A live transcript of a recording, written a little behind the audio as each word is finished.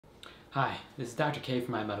Hi, this is Dr. K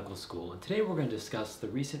from iMedicalSchool, and today we're going to discuss the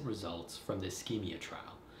recent results from the ischemia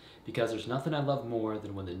trial, because there's nothing I love more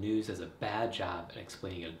than when the news does a bad job at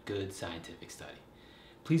explaining a good scientific study.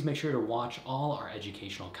 Please make sure to watch all our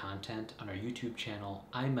educational content on our YouTube channel,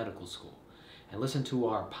 iMedicalSchool, and listen to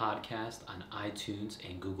our podcast on iTunes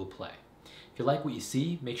and Google Play. If you like what you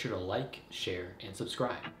see, make sure to like, share, and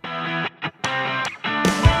subscribe.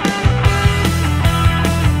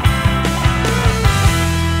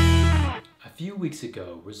 A few weeks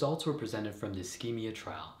ago, results were presented from the ischemia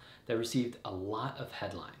trial that received a lot of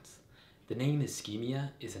headlines. The name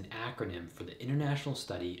ischemia is an acronym for the International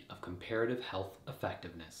Study of Comparative Health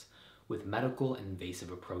Effectiveness with Medical and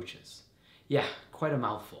Invasive Approaches. Yeah, quite a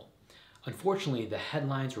mouthful. Unfortunately, the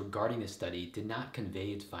headlines regarding the study did not convey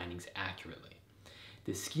its findings accurately.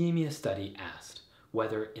 The ischemia study asked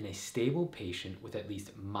whether in a stable patient with at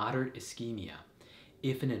least moderate ischemia,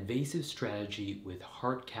 if an invasive strategy with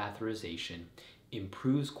heart catheterization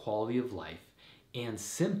improves quality of life and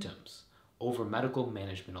symptoms over medical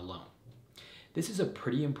management alone. This is a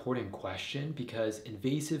pretty important question because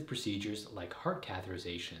invasive procedures like heart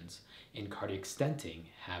catheterizations and cardiac stenting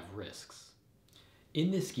have risks. In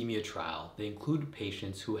the ischemia trial, they included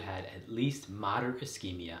patients who had at least moderate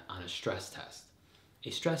ischemia on a stress test. A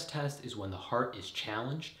stress test is when the heart is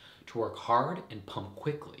challenged to work hard and pump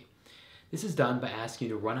quickly. This is done by asking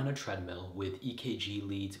you to run on a treadmill with EKG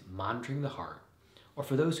leads monitoring the heart, or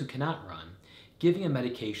for those who cannot run, giving a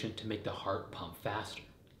medication to make the heart pump faster.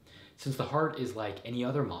 Since the heart is like any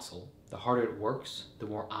other muscle, the harder it works, the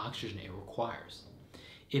more oxygen it requires.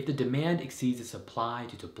 If the demand exceeds the supply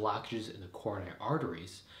due to blockages in the coronary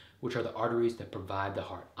arteries, which are the arteries that provide the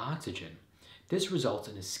heart oxygen, this results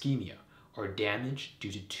in ischemia, or damage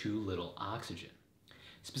due to too little oxygen.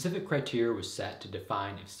 Specific criteria were set to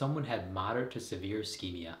define if someone had moderate to severe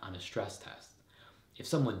ischemia on a stress test. If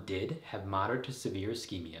someone did have moderate to severe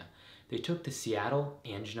ischemia, they took the Seattle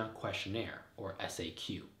Angina Questionnaire, or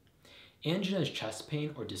SAQ. Angina is chest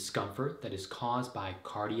pain or discomfort that is caused by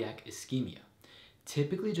cardiac ischemia,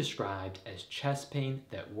 typically described as chest pain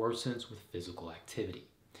that worsens with physical activity.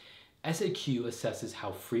 SAQ assesses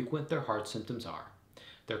how frequent their heart symptoms are,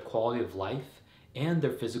 their quality of life, and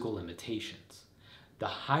their physical limitations. The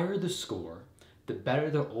higher the score, the better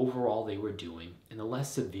the overall they were doing and the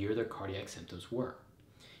less severe their cardiac symptoms were.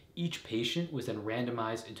 Each patient was then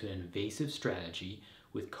randomized into an invasive strategy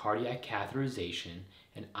with cardiac catheterization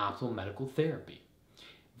and optimal medical therapy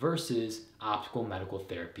versus optimal medical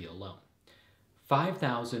therapy alone.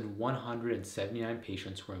 5,179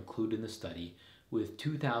 patients were included in the study, with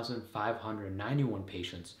 2,591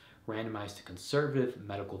 patients randomized to conservative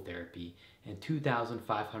medical therapy and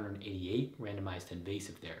 2,588 randomized to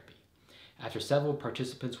invasive therapy. After several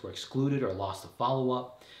participants were excluded or lost to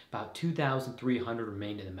follow-up, about 2,300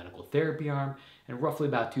 remained in the medical therapy arm and roughly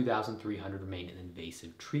about 2,300 remained in the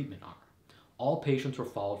invasive treatment arm. All patients were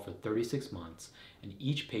followed for 36 months, and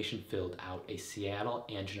each patient filled out a Seattle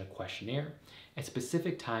Angina Questionnaire at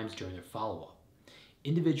specific times during their follow-up.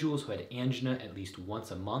 Individuals who had angina at least once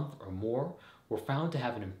a month or more were found to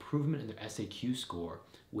have an improvement in their SAQ score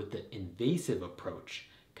with the invasive approach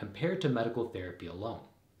compared to medical therapy alone.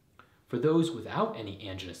 For those without any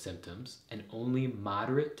angina symptoms and only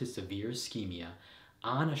moderate to severe ischemia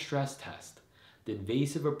on a stress test, the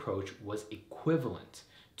invasive approach was equivalent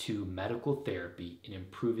to medical therapy in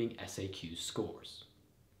improving SAQ scores.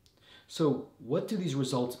 So what do these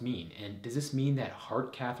results mean? And does this mean that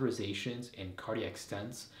heart catheterizations and cardiac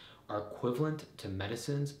stents are equivalent to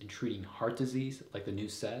medicines in treating heart disease like the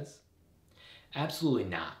news says? Absolutely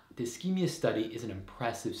not. The ischemia study is an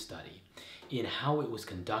impressive study in how it was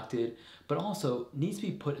conducted, but also needs to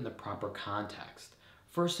be put in the proper context.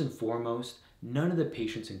 First and foremost, none of the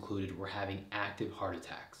patients included were having active heart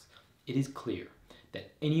attacks. It is clear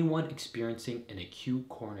that anyone experiencing an acute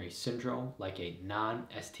coronary syndrome, like a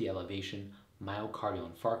non-ST elevation myocardial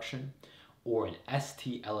infarction or an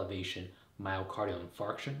ST elevation myocardial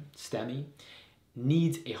infarction, STEMI,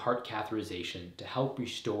 needs a heart catheterization to help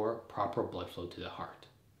restore proper blood flow to the heart.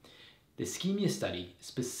 The ischemia study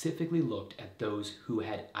specifically looked at those who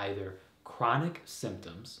had either chronic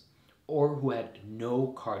symptoms or who had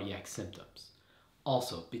no cardiac symptoms.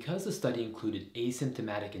 Also, because the study included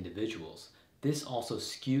asymptomatic individuals, this also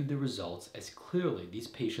skewed the results as clearly these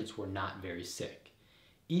patients were not very sick.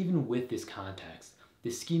 Even with this context, the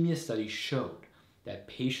ischemia study showed that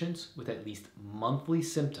patients with at least monthly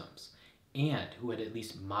symptoms and who had at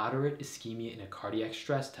least moderate ischemia in a cardiac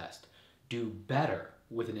stress test do better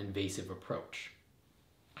with an invasive approach.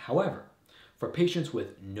 However, for patients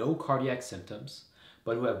with no cardiac symptoms,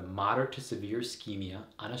 but who have moderate to severe ischemia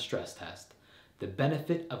on a stress test, the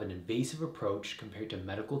benefit of an invasive approach compared to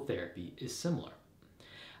medical therapy is similar.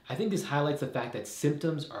 I think this highlights the fact that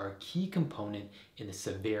symptoms are a key component in the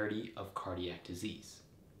severity of cardiac disease.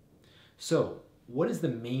 So, what is the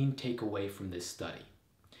main takeaway from this study?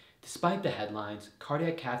 Despite the headlines,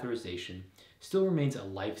 cardiac catheterization still remains a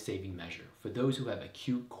life-saving measure for those who have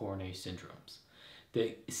acute coronary syndromes.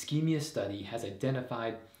 The ischemia study has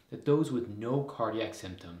identified that those with no cardiac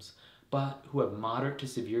symptoms, but who have moderate to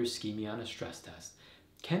severe ischemia on a stress test,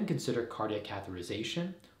 can consider cardiac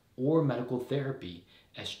catheterization or medical therapy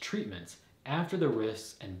as treatments after the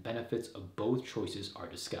risks and benefits of both choices are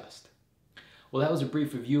discussed. Well, that was a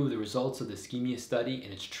brief review of the results of the ischemia study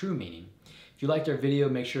in its true meaning. If you liked our video,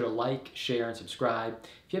 make sure to like, share, and subscribe.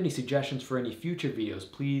 If you have any suggestions for any future videos,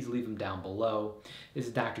 please leave them down below. This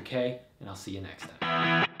is Dr. K, and I'll see you next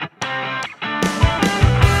time.